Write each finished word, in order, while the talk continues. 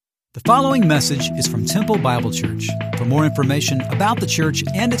The following message is from Temple Bible Church. For more information about the church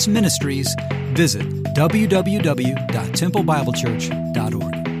and its ministries, visit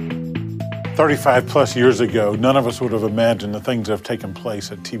www.templebiblechurch.org. 35 plus years ago, none of us would have imagined the things that have taken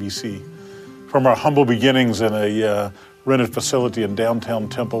place at TBC. From our humble beginnings in a rented facility in downtown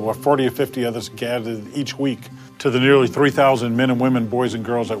Temple, where 40 or 50 others gathered each week, to the nearly 3,000 men and women, boys and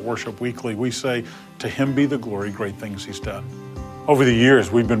girls that worship weekly, we say, to him be the glory, great things he's done. Over the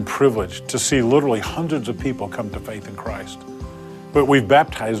years, we've been privileged to see literally hundreds of people come to faith in Christ. But we've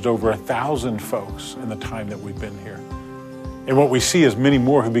baptized over 1,000 folks in the time that we've been here. And what we see is many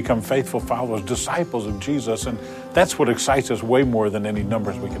more who become faithful followers, disciples of Jesus, and that's what excites us way more than any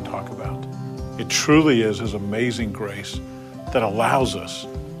numbers we can talk about. It truly is His amazing grace that allows us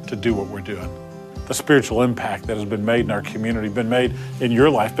to do what we're doing. The spiritual impact that has been made in our community, been made in your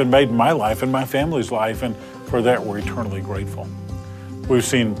life, been made in my life, and my family's life, and for that we're eternally grateful. We've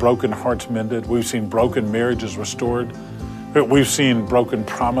seen broken hearts mended. We've seen broken marriages restored. We've seen broken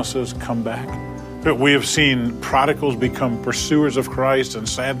promises come back. We have seen prodigals become pursuers of Christ, and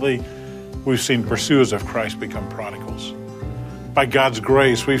sadly, we've seen pursuers of Christ become prodigals. By God's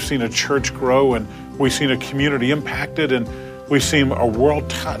grace, we've seen a church grow, and we've seen a community impacted, and we've seen a world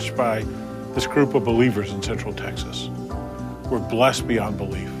touched by this group of believers in Central Texas. We're blessed beyond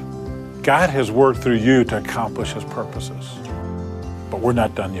belief. God has worked through you to accomplish His purposes. But we're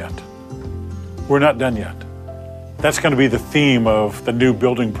not done yet. We're not done yet. That's going to be the theme of the new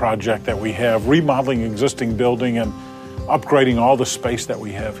building project that we have, remodeling existing building and upgrading all the space that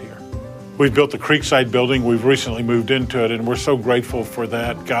we have here. We've built the Creekside building. We've recently moved into it, and we're so grateful for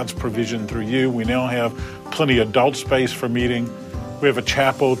that, God's provision through you. We now have plenty of adult space for meeting. We have a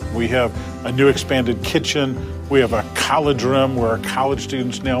chapel. We have a new expanded kitchen. We have a college room where our college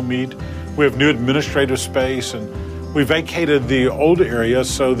students now meet. We have new administrative space, and we vacated the old area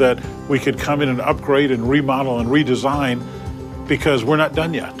so that we could come in and upgrade and remodel and redesign, because we're not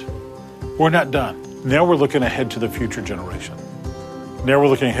done yet. We're not done. Now we're looking ahead to the future generation. Now we're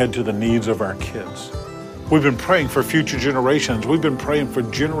looking ahead to the needs of our kids. We've been praying for future generations. We've been praying for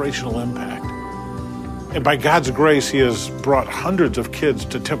generational impact. And by God's grace, He has brought hundreds of kids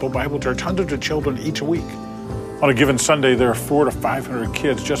to Temple Bible Church, hundreds of children each week. On a given Sunday, there are 400 to 500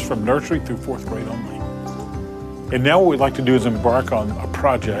 kids just from nursery through fourth grade only. And now what we'd like to do is embark on a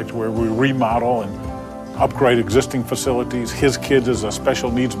project where we remodel and upgrade existing facilities. His Kids is a special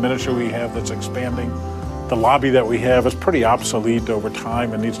needs ministry we have that's expanding. The lobby that we have is pretty obsolete over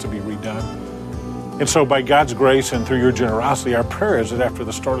time and needs to be redone. And so by God's grace and through your generosity, our prayer is that after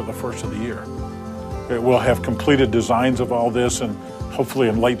the start of the first of the year, we'll have completed designs of all this and hopefully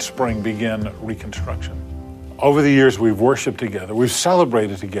in late spring begin reconstruction. Over the years, we've worshiped together. We've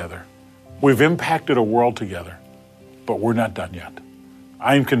celebrated together. We've impacted a world together. But we're not done yet.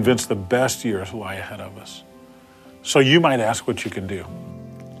 I am convinced the best years lie ahead of us. So you might ask what you can do.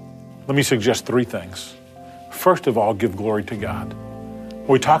 Let me suggest three things. First of all, give glory to God. When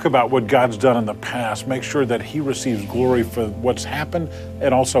we talk about what God's done in the past, make sure that He receives glory for what's happened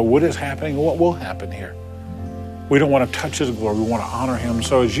and also what is happening and what will happen here. We don't want to touch His glory. We want to honor Him.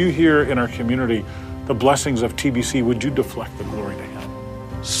 So as you hear in our community the blessings of TBC, would you deflect the glory to Him?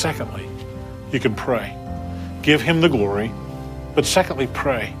 Secondly, you can pray. Give Him the glory, but secondly,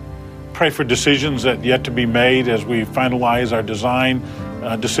 pray. Pray for decisions that yet to be made as we finalize our design,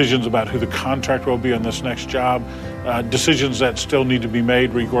 decisions about who the contractor will be on this next job, decisions that still need to be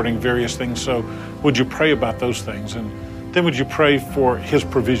made regarding various things. So would you pray about those things? And then would you pray for His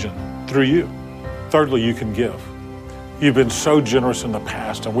provision through you? Thirdly, you can give. You've been so generous in the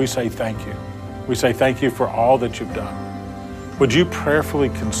past, and we say thank you. We say thank you for all that you've done. Would you prayerfully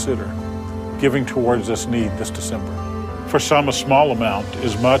consider giving towards this need this December? For some, a small amount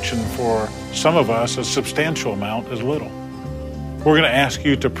is much, and for some of us, a substantial amount is little. We're going to ask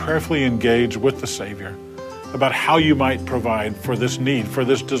you to prayerfully engage with the Savior about how you might provide for this need, for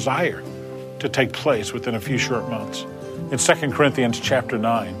this desire to take place within a few short months. In 2 Corinthians chapter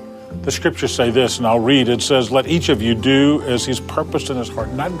 9, the scriptures say this, and I'll read. It says, let each of you do as he's purposed in his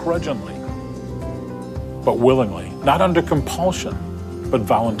heart, not grudgingly, but willingly, not under compulsion, but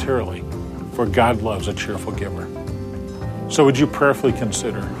voluntarily. For God loves a cheerful giver. So would you prayerfully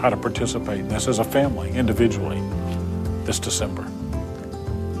consider how to participate in this as a family, individually, this December?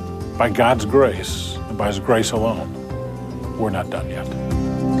 By God's grace, and by His grace alone, we're not done yet.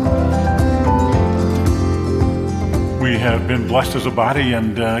 We have been blessed as a body,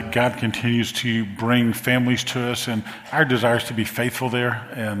 and God continues to bring families to us, and our desire is to be faithful there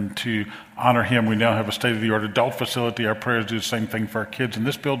and to honor Him. We now have a state-of-the-art adult facility. Our prayers do the same thing for our kids in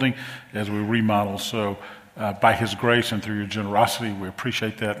this building as we remodel. So by his grace and through your generosity. We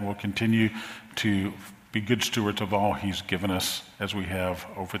appreciate that, and we'll continue to be good stewards of all he's given us as we have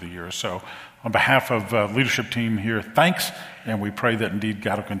over the years. So on behalf of the leadership team here, thanks, and we pray that indeed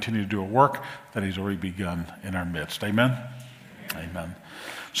God will continue to do a work that he's already begun in our midst. Amen? Amen.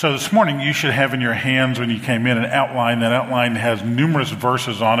 So this morning you should have in your hands when you came in an outline. That outline has numerous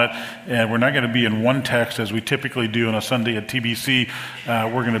verses on it, and we're not going to be in one text as we typically do on a Sunday at TBC.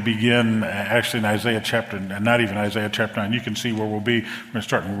 We're going to begin actually in Isaiah chapter, not even Isaiah chapter 9. You can see where we'll be. We're going to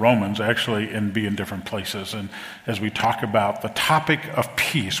start in Romans actually and be in different places. And as we talk about the topic of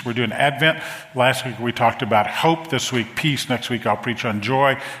peace, we're doing Advent. Last week we talked about hope. This week peace. Next week I'll preach on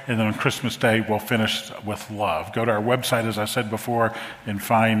joy. And then on Christmas Day we'll finish with love. Go to our website, as I said before, and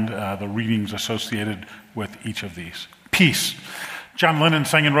find the readings associated with each of these. Peace. John Lennon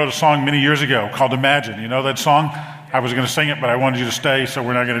sang and wrote a song many years ago called Imagine. You know that song? I was going to sing it, but I wanted you to stay, so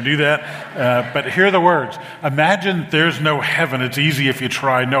we're not going to do that. But here are the words. Imagine there's no heaven. It's easy if you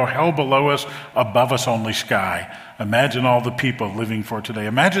try. No hell below us, above us only sky. Imagine all the people living for today.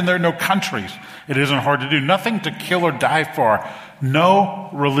 Imagine there are no countries. It isn't hard to do. Nothing to kill or die for. No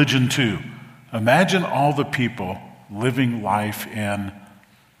religion too. Imagine all the people living life in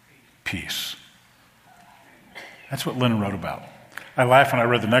peace. That's what Lennon wrote about. I laughed when I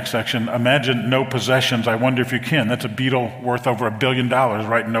read the next section. Imagine no possessions. I wonder if you can. That's a Beatle worth over $1 billion,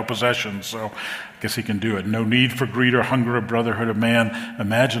 writing no possessions. So I guess he can do it. No need for greed or hunger or brotherhood of man.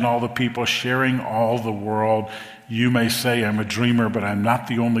 Imagine all the people sharing all the world. You may say I'm a dreamer, but I'm not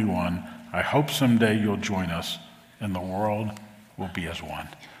the only one. I hope someday you'll join us and the world will be as one.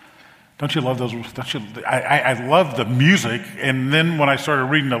 Don't you love those? Don't you? I love the music, and then when I started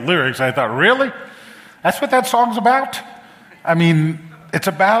reading the lyrics, I thought, really? That's what that song's about? I mean, it's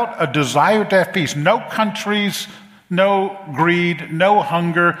about a desire to have peace. No countries, no greed, no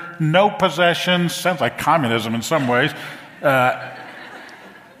hunger, no possessions. Sounds like communism in some ways.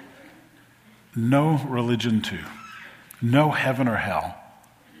 No religion too. No heaven or hell.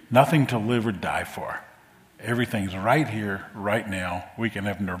 Nothing to live or die for. Everything's right here, right now. We can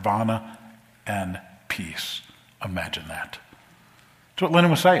have nirvana and peace. Imagine that. That's what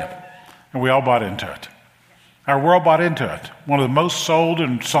Lennon was saying. And we all bought into it. Our world bought into it. One of the most sold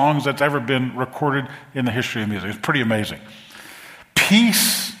songs that's ever been recorded in the history of music. It's pretty amazing.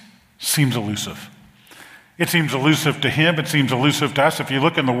 Peace seems elusive. It seems elusive to him. It seems elusive to us. If you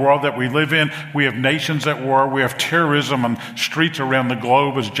look in the world that we live in, we have nations at war. We have terrorism on streets around the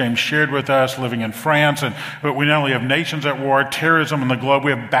globe, as James shared with us, living in France. But we not only have nations at war, terrorism on the globe, we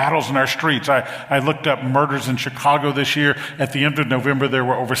have battles in our streets. I looked up murders in Chicago this year. At the end of November, there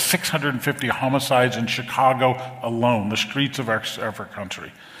were over 650 homicides in Chicago alone, the streets of our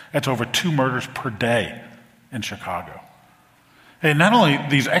country. That's over 2 murders per day in Chicago. And not only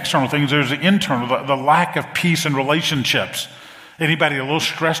these external things, there's the internal, the lack of peace in relationships. Anybody a little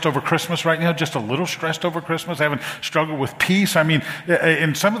stressed over Christmas right now? Just a little stressed over Christmas? Haven't struggled with peace? I mean,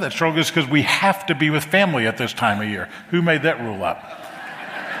 and some of that struggle is because we have to be with family at this time of year. Who made that rule up?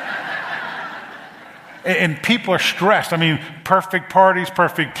 And people are stressed. I mean, perfect parties,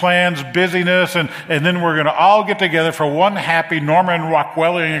 perfect plans, busyness, and then we're going to all get together for one happy Norman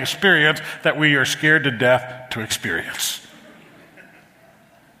Rockwellian experience that we are scared to death to experience.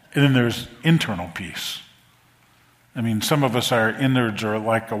 And then there's internal peace. I mean, some of us, our innards are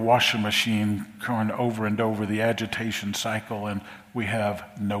like a washing machine going over and over the agitation cycle, and we have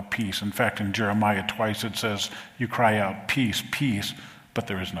no peace. In fact, in Jeremiah twice it says, you cry out, peace, peace, but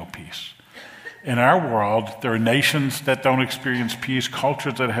there is no peace. In our world, there are nations that don't experience peace,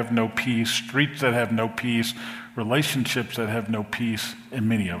 cultures that have no peace, streets that have no peace, relationships that have no peace, and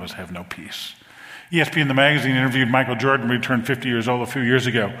many of us have no peace. ESPN The Magazine interviewed Michael Jordan when he turned 50 years old a few years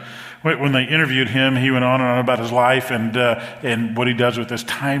ago. When they interviewed him, he went on and on about his life and what he does with his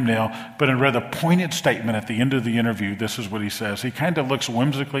time now. But in a rather poignant statement at the end of the interview, this is what he says. He kind of looks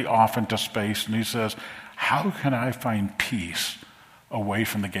whimsically off into space, and he says, how can I find peace away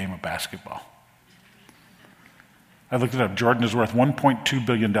from the game of basketball? I looked it up. Jordan is worth $1.2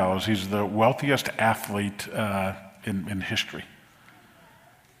 billion. He's the wealthiest athlete in history.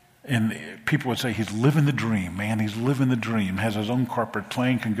 And people would say he's living the dream, man. He's living the dream. Has his own corporate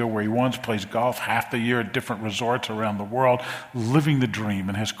plane, can go where he wants, plays golf half the year at different resorts around the world, living the dream.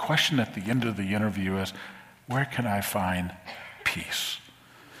 And his question at the end of the interview is, where can I find peace?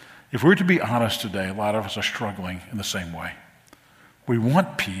 If we're to be honest today, a lot of us are struggling in the same way. We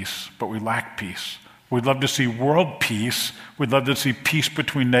want peace, but we lack peace. We'd love to see world peace. We'd love to see peace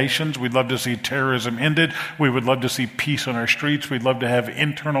between nations. We'd love to see terrorism ended. We would love to see peace on our streets. We'd love to have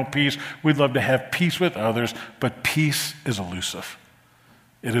internal peace. We'd love to have peace with others. But peace is elusive.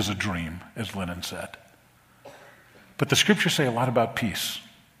 It is a dream, as Lennon said. But the scriptures say a lot about peace.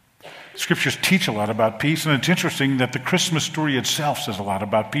 Scriptures teach a lot about peace, and it's interesting that the Christmas story itself says a lot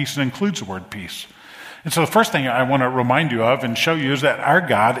about peace and includes the word peace. And so the first thing I want to remind you of and show you is that our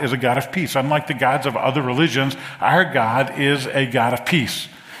God is a God of peace. Unlike the gods of other religions, our God is a God of peace.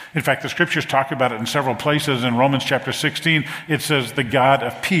 In fact, the scriptures talk about it in several places. In Romans chapter 16, it says, the God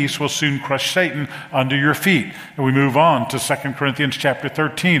of peace will soon crush Satan under your feet. And we move on to 2 Corinthians chapter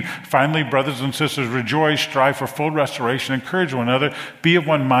 13. Finally, brothers and sisters, rejoice, strive for full restoration, encourage one another, be of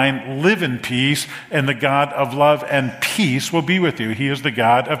one mind, live in peace, and the God of love and peace will be with you. He is the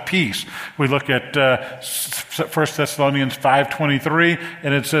God of peace. We look at 1 Thessalonians 5:23,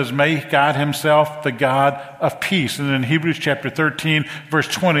 and it says, may God himself, the God of peace. And in Hebrews chapter 13, verse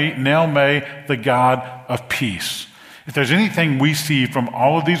 20, now may the God of peace. If there's anything we see from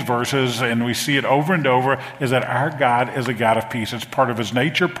all of these verses, and we see it over and over, is that our God is a God of peace. It's part of his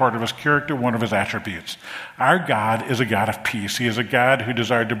nature, part of his character, one of his attributes. Our God is a God of peace. He is a God who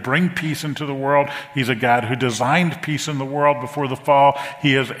desired to bring peace into the world. He's a God who designed peace in the world before the fall.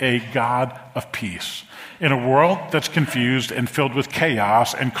 He is a God of peace. In a world that's confused and filled with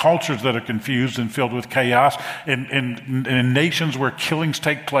chaos, and cultures that are confused and filled with chaos, in nations where killings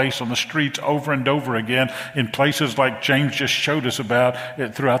take place on the streets over and over again, in places like James just showed us about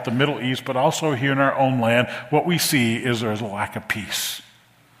throughout the Middle East, but also here in our own land, what we see is there's a lack of peace.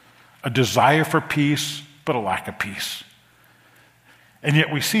 A desire for peace, but a lack of peace. And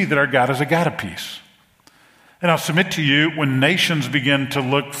yet we see that our God is a God of peace. And I'll submit to you, when nations begin to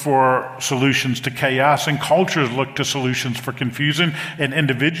look for solutions to chaos, and cultures look to solutions for confusion, and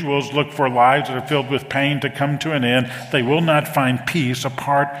individuals look for lives that are filled with pain to come to an end, they will not find peace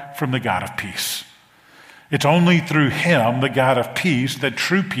apart from the God of peace. It's only through him, the God of peace, that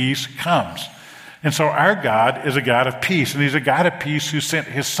true peace comes. And so our God is a God of peace, and he's a God of peace who sent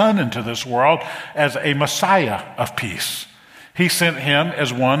his Son into this world as a Messiah of peace. He sent him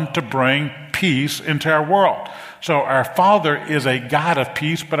as one to bring peace into our world. So our Father is a God of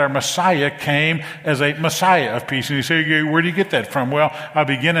peace, but our Messiah came as a Messiah of peace. And you say, where do you get that from? Well, I'll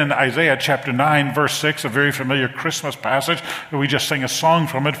begin in Isaiah chapter 9, verse 6, a very familiar Christmas passage. We just sing a song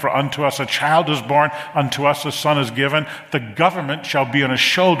from it. For unto us a child is born, unto us a son is given. The government shall be on his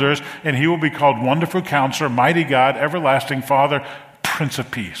shoulders, and he will be called Wonderful Counselor, Mighty God, Everlasting Father, Prince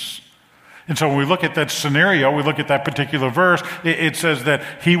of Peace. And so when we look at that scenario, we look at that particular verse, it says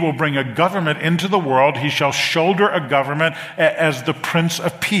that he will bring a government into the world. He shall shoulder a government as the Prince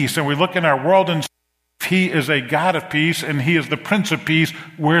of Peace. And we look in our world and if he is a God of peace and he is the Prince of Peace,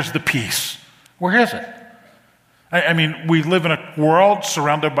 where's the peace? Where is it? I mean, we live in a world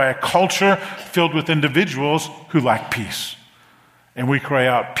surrounded by a culture filled with individuals who lack peace. And we cry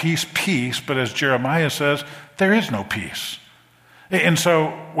out, peace, peace, but as Jeremiah says, there is no peace. And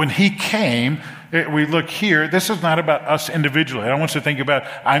so when he came, we look here, this is not about us individually. I don't want you to think about,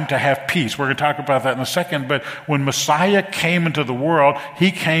 I'm to have peace. We're going to talk about that in a second. But when Messiah came into the world, he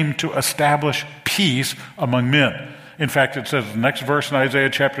came to establish peace among men. In fact, it says the next verse in Isaiah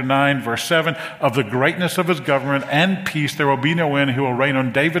chapter 9, verse 7, of the greatness of his government and peace there will be no end. He will reign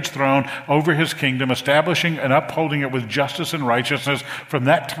on David's throne over his kingdom, establishing and upholding it with justice and righteousness. From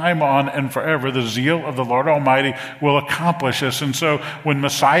that time on and forever, the zeal of the Lord Almighty will accomplish this. And so when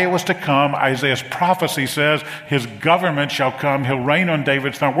Messiah was to come, Isaiah's prophecy says his government shall come. He'll reign on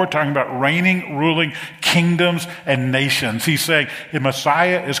David's throne. We're talking about reigning, ruling kingdoms and nations. He's saying the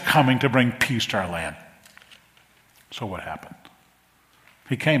Messiah is coming to bring peace to our land. So what happened?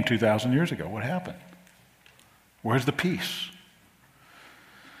 He came 2,000 years ago. What happened? Where's the peace?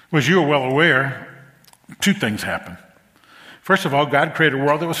 Well, as you are well aware, two things happened. First of all, God created a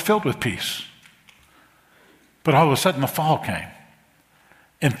world that was filled with peace. But all of a sudden, the fall came.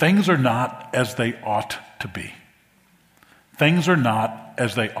 And things are not as they ought to be. Things are not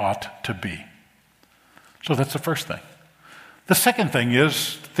as they ought to be. So that's the first thing. The second thing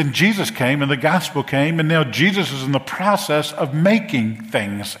is, then Jesus came and the gospel came, and now Jesus is in the process of making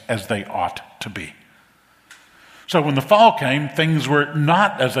things as they ought to be. So when the fall came, things were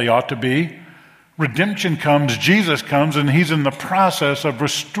not as they ought to be. Redemption comes, Jesus comes, and he's in the process of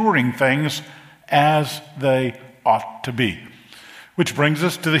restoring things as they ought to be. Which brings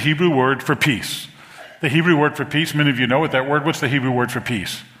us to the Hebrew word for peace. The Hebrew word for peace, many of you know what that word, what's the Hebrew word for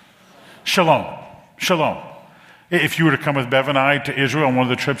peace? Shalom. Shalom. If you were to come with Bev and I to Israel on one of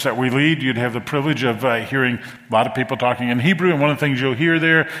the trips that we lead, you'd have the privilege of hearing a lot of people talking in Hebrew, and one of the things you'll hear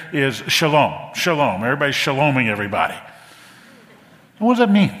there is shalom, shalom. Everybody's shaloming everybody. What does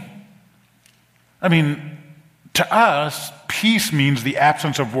that mean? I mean, to us, peace means the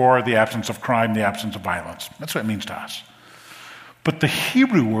absence of war, the absence of crime, the absence of violence. That's what it means to us. But the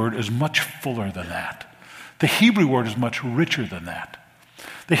Hebrew word is much fuller than that. The Hebrew word is much richer than that.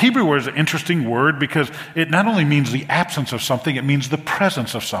 The Hebrew word is an interesting word because it not only means the absence of something, it means the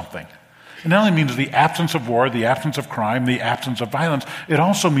presence of something. It not only means the absence of war, the absence of crime, the absence of violence, it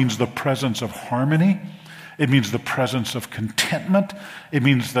also means the presence of harmony. It means the presence of contentment. It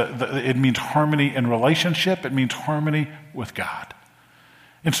means harmony in relationship. It means harmony with God.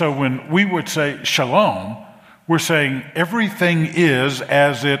 And so when we would say shalom, we're saying everything is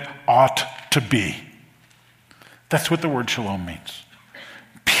as it ought to be. That's what the word shalom means.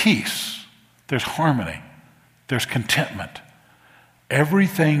 Peace. There's harmony. There's contentment.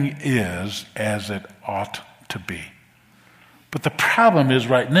 Everything is as it ought to be. But the problem is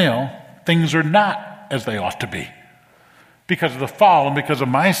right now, things are not as they ought to be. Because of the fall and because of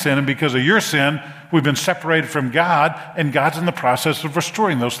my sin and because of your sin, we've been separated from God, and God's in the process of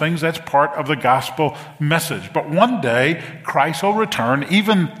restoring those things. That's part of the gospel message. But one day, Christ will return.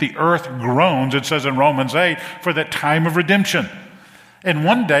 Even the earth groans, it says in Romans 8, for that time of redemption. And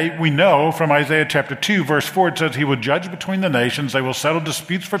one day, we know from Isaiah chapter 2, verse 4, it says, he will judge between the nations. They will settle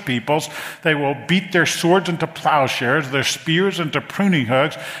disputes for peoples. They will beat their swords into plowshares, their spears into pruning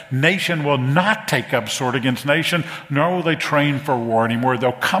hooks. Nation will not take up sword against nation, nor will they train for war anymore.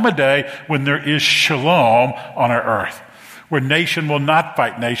 There'll come a day when there is shalom on our earth, where nation will not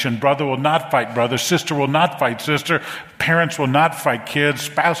fight nation, brother will not fight brother, sister will not fight sister, parents will not fight kids,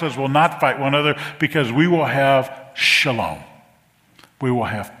 spouses will not fight one another, because we will have shalom. We will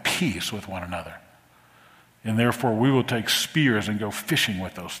have peace with one another. And therefore, we will take spears and go fishing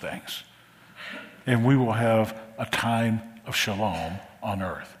with those things. And we will have a time of shalom on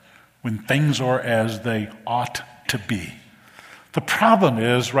earth, when things are as they ought to be. The problem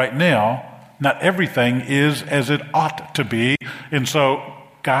is, right now, not everything is as it ought to be. And so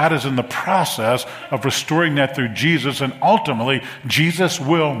God is in the process of restoring that through Jesus. And ultimately, Jesus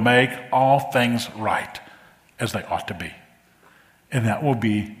will make all things right as they ought to be. And that will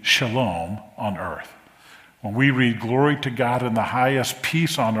be shalom on earth. When we read glory to God in the highest,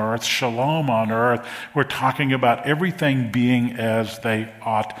 peace on earth, shalom on earth, we're talking about everything being as they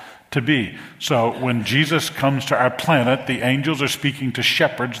ought to be. So when Jesus comes to our planet, the angels are speaking to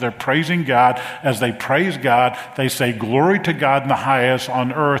shepherds. They're praising God. As they praise God, they say, glory to God in the highest,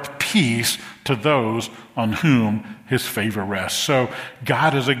 on earth, peace to those on whom his favor rests. So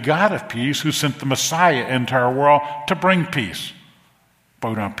God is a God of peace who sent the Messiah into our world to bring peace.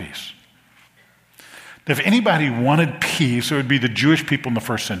 Vote on peace. If anybody wanted peace, it would be the Jewish people in the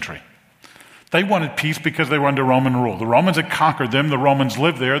first century. They wanted peace because they were under Roman rule. The Romans had conquered them. The Romans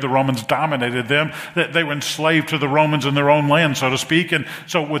lived there. The Romans dominated them. They were enslaved to the Romans in their own land, so to speak. And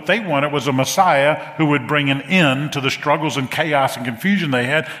so what they wanted was a Messiah who would bring an end to the struggles and chaos and confusion they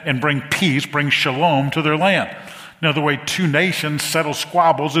had and bring peace, bring shalom to their land. Now, the way two nations settle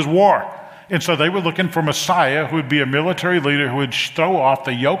squabbles is war. And so they were looking for Messiah who would be a military leader who would throw off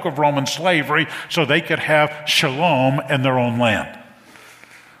the yoke of Roman slavery so they could have shalom in their own land.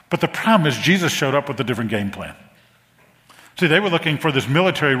 But the problem is Jesus showed up with a different game plan. See, they were looking for this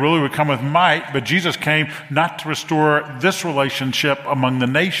military ruler who would come with might, but Jesus came not to restore this relationship among the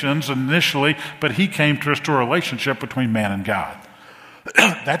nations initially, but he came to restore a relationship between man and God.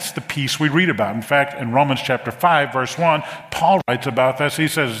 That's the peace we read about. In fact, in Romans chapter 5, verse 1, Paul writes about this. He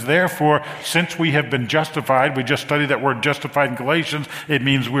says, therefore, since we have been justified, we just studied that word justified in Galatians, it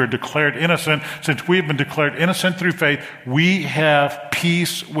means we're declared innocent. Since we have been declared innocent through faith, we have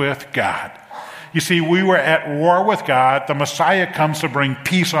peace with God. You see, we were at war with God. The Messiah comes to bring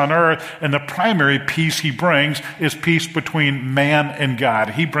peace on earth, and the primary peace he brings is peace between man and God.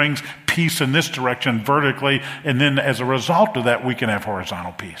 He brings peace in this direction vertically, and then as a result of that, we can have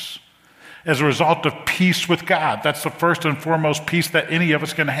horizontal peace. As a result of peace with God, that's the first and foremost peace that any of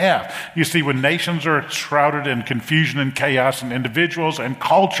us can have. You see, when nations are shrouded in confusion and chaos, and individuals and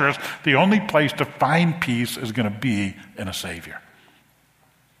cultures, the only place to find peace is going to be in a Savior.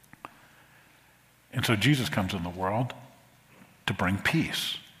 And so Jesus comes in the world to bring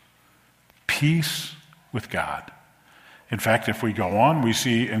peace. Peace with God. In fact, if we go on, we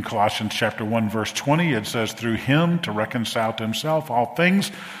see in Colossians chapter 1, verse 20, it says, through him to reconcile to himself all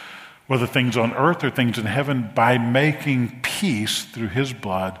things, whether things on earth or things in heaven, by making peace through his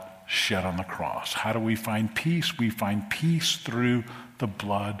blood shed on the cross. How do we find peace? We find peace through the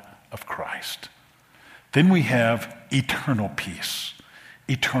blood of Christ. Then we have eternal peace.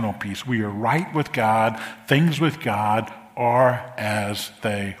 Eternal peace. We are right with God. Things with God are as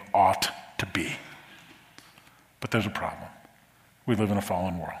they ought to be. But there's a problem. We live in a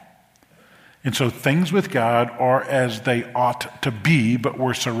fallen world. And so things with God are as they ought to be, but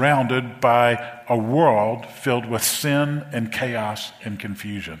we're surrounded by a world filled with sin and chaos and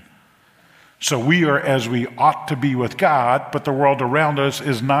confusion. So we are as we ought to be with God, but the world around us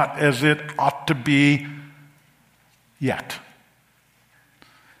is not as it ought to be yet.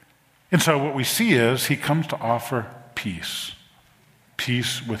 And so what we see is he comes to offer peace.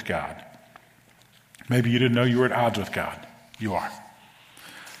 Peace with God. Maybe you didn't know you were at odds with God. You are.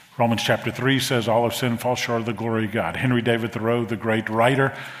 Romans chapter 3 says all have sinned and fall short of the glory of God. Henry David Thoreau, the great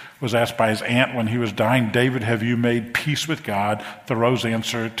writer, was asked by his aunt when he was dying, David, have you made peace with God? Thoreau's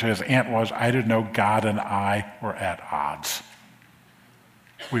answer to his aunt was, I didn't know God and I were at odds.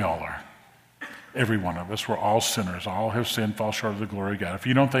 We all are. Every one of us. We're all sinners. All have sinned, fall short of the glory of God. If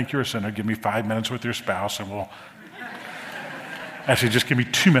you don't think you're a sinner, give me 5 minutes with your spouse and we'll... Actually, just give me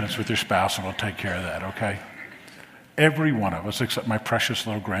 2 minutes with your spouse and we'll take care of that, okay? Every one of us, except my precious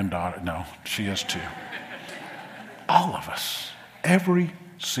little granddaughter. No, she is too. All of us. Every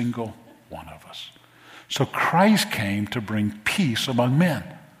single one of us. So Christ came to bring peace among men.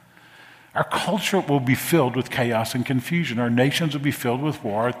 Our culture will be filled with chaos and confusion. Our nations will be filled with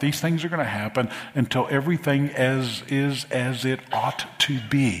war. These things are going to happen until everything is as it ought to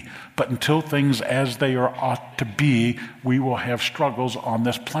be. But until things as they are ought to be, we will have struggles on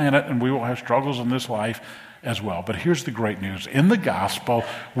this planet and we will have struggles in this life as well. But here's the great news. In the gospel,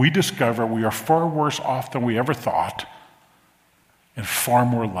 we discover we are far worse off than we ever thought and far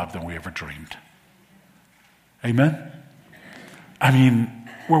more loved than we ever dreamed. Amen? I mean,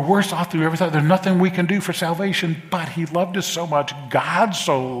 we're worse off than we ever thought. There's nothing we can do for salvation, but he loved us so much. God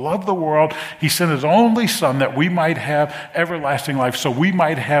so loved the world, he sent his only son that we might have everlasting life, so we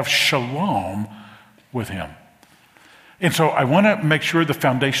might have shalom with him. And so I want to make sure the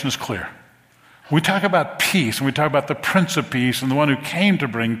foundation is clear. We talk about peace, and we talk about the Prince of Peace and the one who came to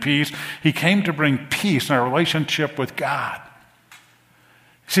bring peace. He came to bring peace in our relationship with God.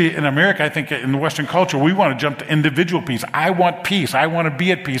 See, in America, I think in the Western culture, we want to jump to individual peace. I want peace. I want to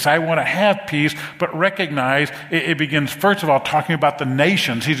be at peace. I want to have peace. But recognize it begins, first of all, talking about the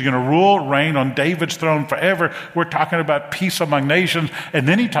nations. He's going to rule, reign on David's throne forever. We're talking about peace among nations. And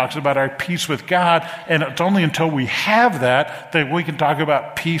then he talks about our peace with God. And it's only until we have that we can talk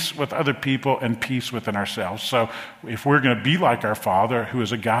about peace with other people and peace within ourselves. So if we're going to be like our Father, who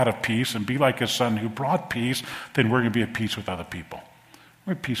is a God of peace, and be like his Son who brought peace, then we're going to be at peace with other people.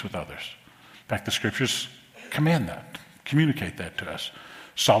 We're at peace with others. In fact, the scriptures command that, communicate that to us.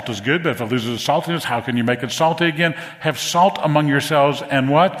 Salt is good, but if it loses its saltiness, how can you make it salty again? Have salt among yourselves and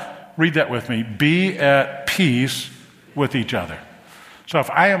what? Read that with me. Be at peace with each other. So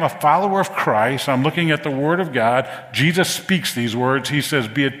if I am a follower of Christ, I'm looking at the Word of God, Jesus speaks these words. He says,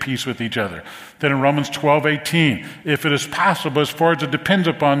 be at peace with each other. Then in Romans 12:18, if it is possible, as far as it depends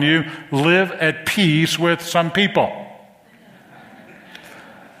upon you, live at peace with some people.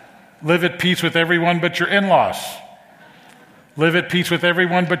 Live at peace with everyone but your in-laws. Live at peace with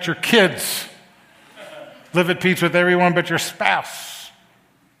everyone but your kids. Live at peace with everyone but your spouse.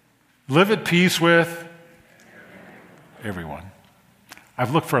 Live at peace with everyone.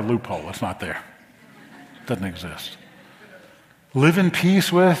 I've looked for a loophole. It's not there. It doesn't exist. Live in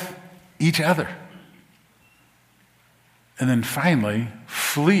peace with each other. And then finally,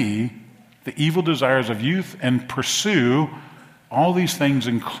 flee the evil desires of youth and pursue all these things,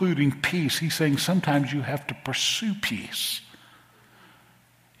 including peace. He's saying sometimes you have to pursue peace.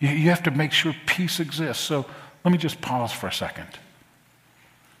 You have to make sure peace exists. So let me just pause for a second.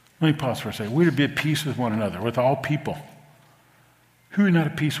 We're to be at peace with one another, with all people. Who are you not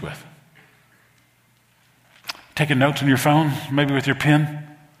at peace with? Taking notes on your phone, maybe with your pen?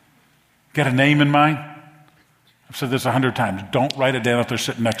 Got a name in mind? I've said this 100 times. Don't write it down if they're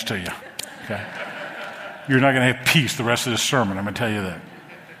sitting next to you. Okay? You're not going to have peace the rest of this sermon, I'm going to tell you that.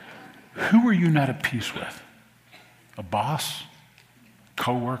 Who are you not at peace with? A boss?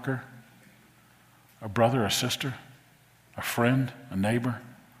 Co-worker? A brother, a sister? A friend? A neighbor?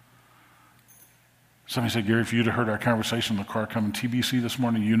 Somebody said, Gary, if you'd have heard our conversation in the car coming TBC this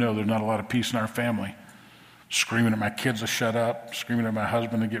morning, you know there's not a lot of peace in our family. Screaming at my kids to shut up, screaming at my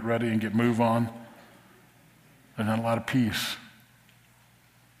husband to get ready and move on. There's not a lot of peace.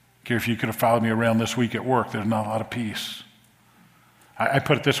 Gary, if you could have followed me around this week at work, there's not a lot of peace. I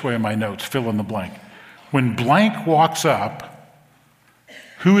put it this way in my notes, fill in the blank. When blank walks up,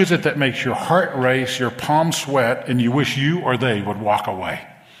 who is it that makes your heart race, your palms sweat, and you wish you or they would walk away?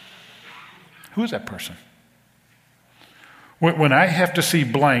 Who is that person? When I have to see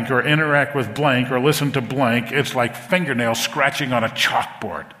blank or interact with blank or listen to blank, it's like fingernails scratching on a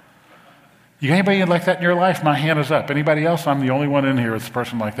chalkboard. You got anybody like that in your life? My hand is up. Anybody else? I'm the only one in here with a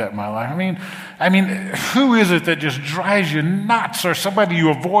person like that in my life. I mean, who is it that just drives you nuts, or somebody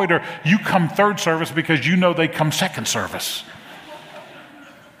you avoid, or you come third service because you know they come second service?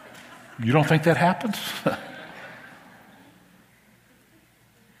 You don't think that happens?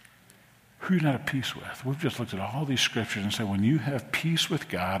 Who you're not at peace with. We've just looked at all these scriptures and said, when you have peace with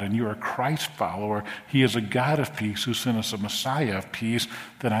God and you're a Christ follower, he is a God of peace who sent us a Messiah of peace,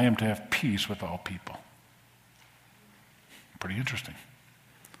 then I am to have peace with all people. Pretty interesting.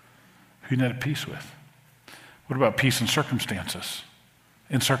 Who you're not at peace with. What about peace in circumstances?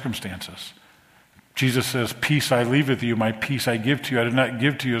 In circumstances. Jesus says, peace I leave with you, my peace I give to you. I do not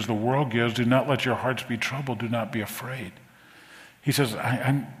give to you as the world gives. Do not let your hearts be troubled. Do not be afraid. He says,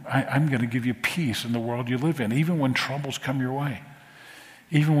 I'm going to give you peace in the world you live in, even when troubles come your way.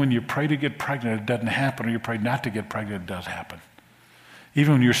 Even when you pray to get pregnant, it doesn't happen, or you pray not to get pregnant, it does happen.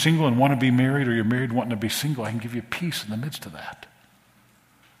 Even when you're single and want to be married, or you're married wanting to be single, I can give you peace in the midst of that.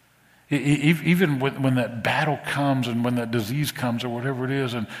 Even when that battle comes and when that disease comes or whatever it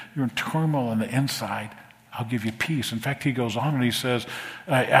is, and you're in turmoil on the inside, I'll give you peace. In fact, he goes on and he says,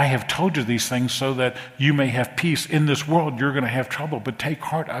 I have told you these things so that you may have peace. In this world, you're going to have trouble, but take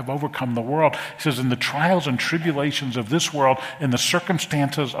heart, I've overcome the world. He says, in the trials and tribulations of this world, in the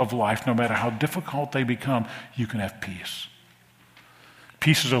circumstances of life, no matter how difficult they become, you can have peace.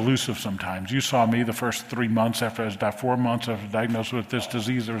 Peace is elusive sometimes. You saw me the first 3 months after I was 4 months after I was diagnosed with this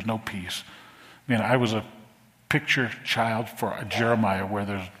disease, there was no peace. Man, I was a picture child for a Jeremiah where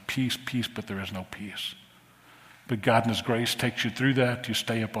there's peace, but there is no peace. But God in his grace takes you through that. You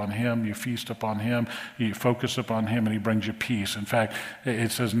stay upon him. You feast upon him. You focus upon him, and he brings you peace. In fact,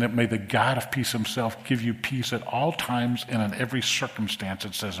 it says, may the God of peace himself give you peace at all times and in every circumstance,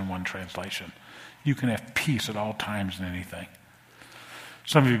 it says in one translation. You can have peace at all times in anything.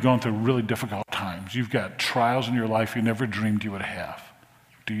 Some of you have gone through really difficult times. You've got trials in your life you never dreamed you would have.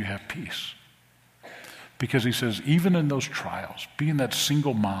 Do you have peace? Because he says, even in those trials, being that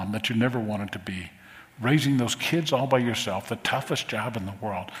single mom that you never wanted to be, raising those kids all by yourself, the toughest job in the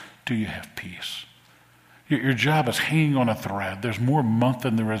world, do you have peace? Your job is hanging on a thread. There's more month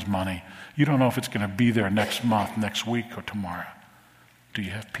than there is money. You don't know if it's going to be there next month, next week, or tomorrow. Do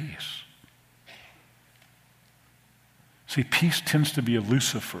you have peace? See, peace tends to be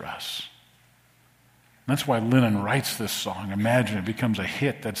elusive for us. That's why Lennon writes this song. Imagine it becomes a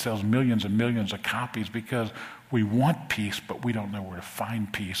hit that sells millions and millions of copies because we want peace, but we don't know where to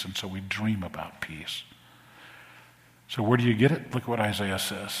find peace, and so we dream about peace. So where do you get it? Look what Isaiah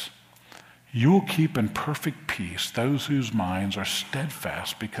says. You will keep in perfect peace those whose minds are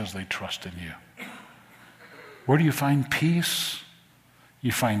steadfast because they trust in you. Where do you find peace?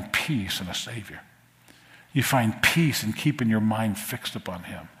 You find peace in a Savior. You find peace in keeping your mind fixed upon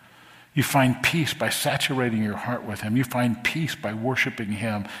him. You find peace by saturating your heart with him. You find peace by worshiping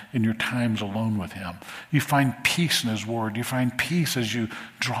him in your times alone with him. You find peace in his word. You find peace as you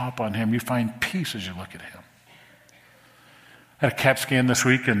draw upon him. You find peace as you look at him. I had a CAT scan this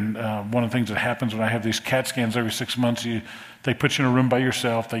week, and one of the things that happens when I have these CAT scans every 6 months, they put you in a room by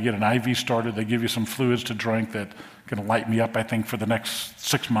yourself. They get an IV started. They give you some fluids to drink that are going to light me up, I think, for the next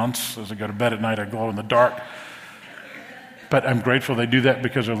 6 months. As I go to bed at night, I glow in the dark. But I'm grateful they do that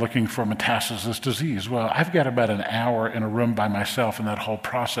because they're looking for metastasis disease. Well, I've got about an hour in a room by myself in that whole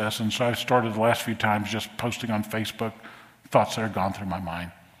process, and so I've started the last few times just posting on Facebook thoughts that are gone through my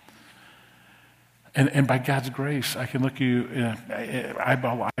mind. And by God's grace, I can look you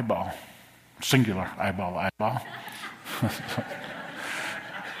eyeball to eyeball, singular eyeball to eyeball.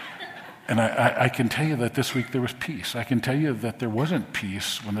 And I can tell you that this week there was peace. I can tell you that there wasn't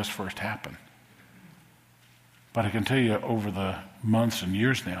peace when this first happened. But I can tell you over the months and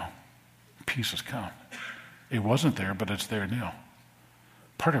years now, peace has come. It wasn't there, but it's there now.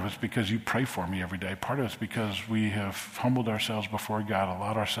 Part of it's because you pray for me every day. Part of it's because we have humbled ourselves before God,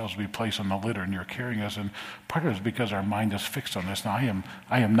 allowed ourselves to be placed on the litter, and you're carrying us. And part of it's because our mind is fixed on this. Now,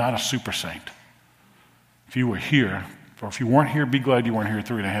 I am not a super saint. If you were here, or if you weren't here, be glad you weren't here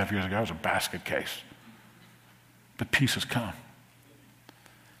 3.5 years ago. I was a basket case. But peace has come.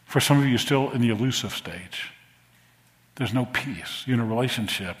 For some of you, still in the elusive stage. There's no peace. You're in a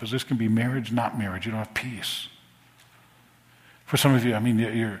relationship. As this can be marriage, not marriage. You don't have peace. For some of you, I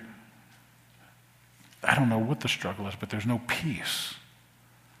don't know what the struggle is, but there's no peace.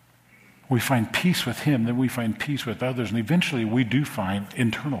 We find peace with him, then we find peace with others, and eventually we do find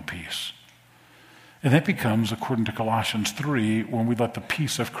internal peace. And that becomes, according to Colossians 3, when we let the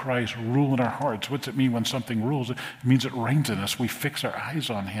peace of Christ rule in our hearts. What's it mean when something rules? It means it reigns in us. We fix our eyes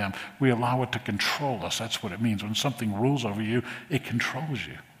on him. We allow it to control us. That's what it means. When something rules over you, it controls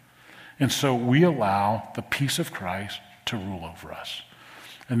you. And so we allow the peace of Christ to rule over us.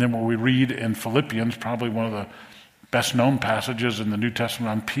 And then when we read in Philippians, probably one of the Best known passages in the New Testament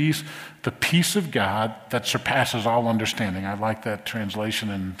on peace, the peace of God that surpasses all understanding. I like that translation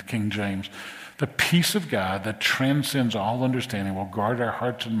in King James. The peace of God that transcends all understanding will guard our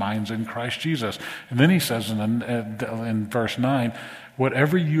hearts and minds in Christ Jesus. And then he says in verse 9,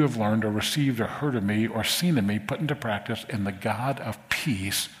 whatever you have learned or received or heard of me or seen of me, put into practice, and the God of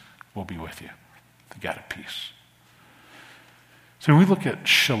peace will be with you. The God of peace. So when we look at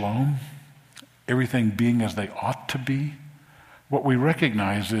shalom, everything being as they ought to be, what we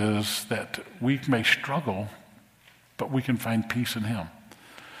recognize is that we may struggle, but we can find peace in him.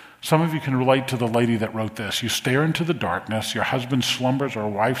 Some of you can relate to the lady that wrote this. You stare into the darkness, your husband slumbers or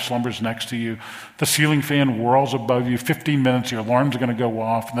wife slumbers next to you, the ceiling fan whirls above you, 15 minutes, your alarm's going to go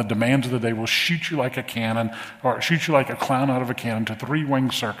off, and the demands of the day will shoot you like a cannon, or shoot you like a clown out of a cannon to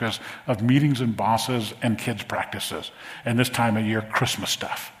three-winged circus of meetings and bosses and kids' practices, and this time of year, Christmas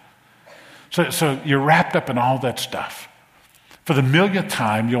stuff. So you're wrapped up in all that stuff. For the millionth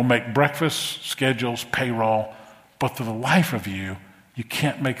time, you'll make breakfast, schedules, payroll, but for the life of you, you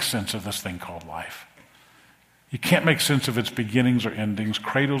can't make sense of this thing called life. You can't make sense of its beginnings or endings,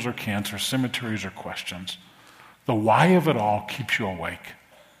 cradles or cancer, cemeteries or questions. The why of it all keeps you awake.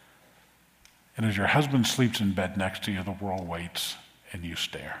 And as your husband sleeps in bed next to you, the world waits and you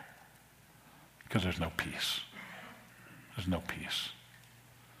stare. Because there's no peace. There's no peace.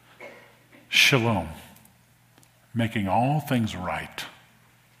 Shalom, making all things right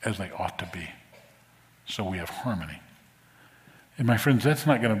as they ought to be. So we have harmony. And my friends, that's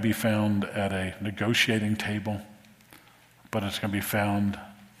not going to be found at a negotiating table, but it's going to be found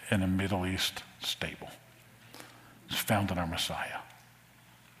in a Middle East stable. It's found in our Messiah.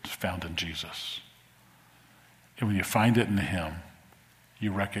 It's found in Jesus. And when you find it in him,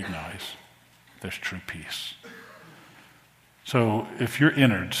 you recognize there's true peace. So if your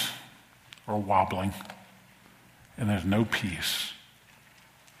innards are wobbling and there's no peace,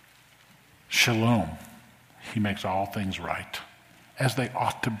 shalom, he makes all things right as they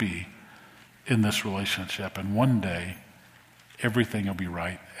ought to be in this relationship. And one day, everything will be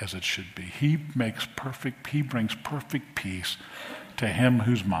right as it should be. He brings perfect peace to him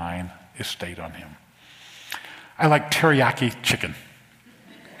whose mind is stayed on him. I like teriyaki chicken.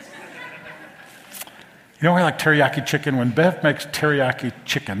 You know why I like teriyaki chicken? When Bev makes teriyaki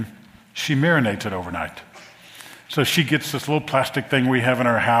chicken, she marinates it overnight. So she gets this little plastic thing we have in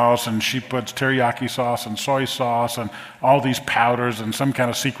our house, and she puts teriyaki sauce and soy sauce and all these powders and some kind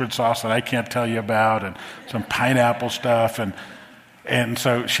of secret sauce that I can't tell you about, and some pineapple stuff. And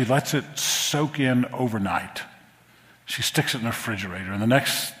so she lets it soak in overnight. She sticks it in the refrigerator. And the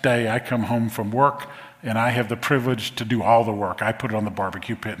next day I come home from work, and I have the privilege to do all the work. I put it on the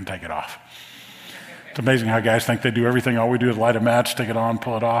barbecue pit and take it off. It's amazing how guys think they do everything. All we do is light a match, stick it on,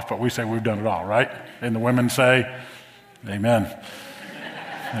 pull it off, but we say we've done it all, right? And the women say, amen.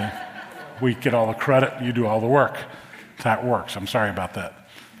 We get all the credit, you do all the work. That's how it works. I'm sorry about that.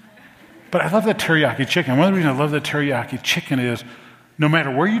 But I love that teriyaki chicken. One of the reasons I love that teriyaki chicken is no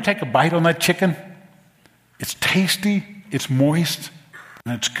matter where you take a bite on that chicken, it's tasty, it's moist,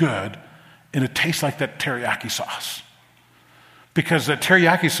 and it's good, and it tastes like that teriyaki sauce. Because that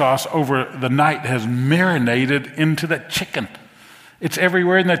teriyaki sauce over the night has marinated into that chicken. It's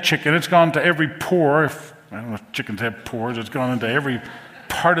everywhere in that chicken. It's gone to every pore. I don't know if chickens have pores. It's gone into every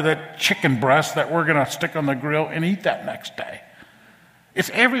part of that chicken breast that we're going to stick on the grill and eat that next day. It's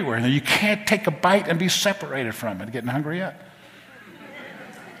everywhere. And you can't take a bite and be separated from it. Getting hungry yet?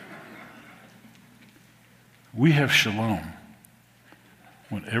 We have shalom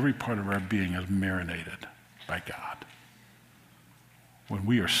when every part of our being is marinated by God. When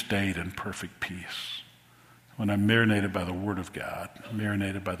we are stayed in perfect peace, when I'm marinated by the Word of God,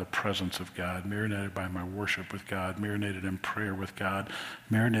 marinated by the presence of God, marinated by my worship with God, marinated in prayer with God,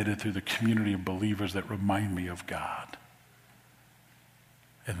 marinated through the community of believers that remind me of God.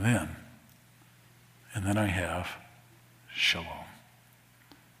 And then I have shalom.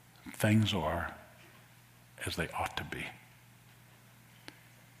 Things are as they ought to be.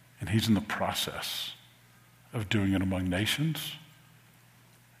 And he's in the process of doing it among nations,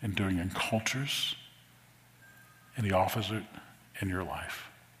 and doing in cultures, and he offers it in your life.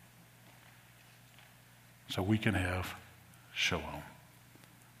 So we can have shalom.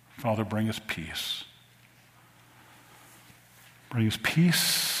 Father, bring us peace. Bring us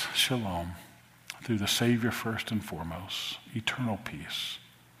peace, shalom, through the Savior first and foremost, eternal peace.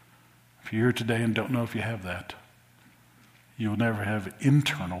 If you're here today and don't know if you have that, you'll never have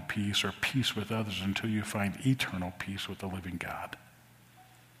internal peace or peace with others until you find eternal peace with the living God.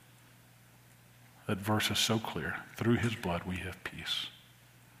 That verse is so clear. Through his blood we have peace.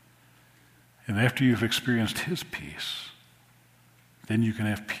 And after you've experienced his peace, then you can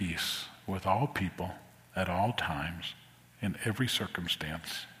have peace with all people at all times in every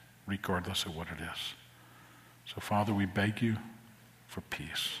circumstance, regardless of what it is. So, Father, we beg you for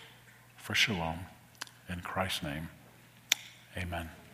peace, for shalom. In Christ's name, amen.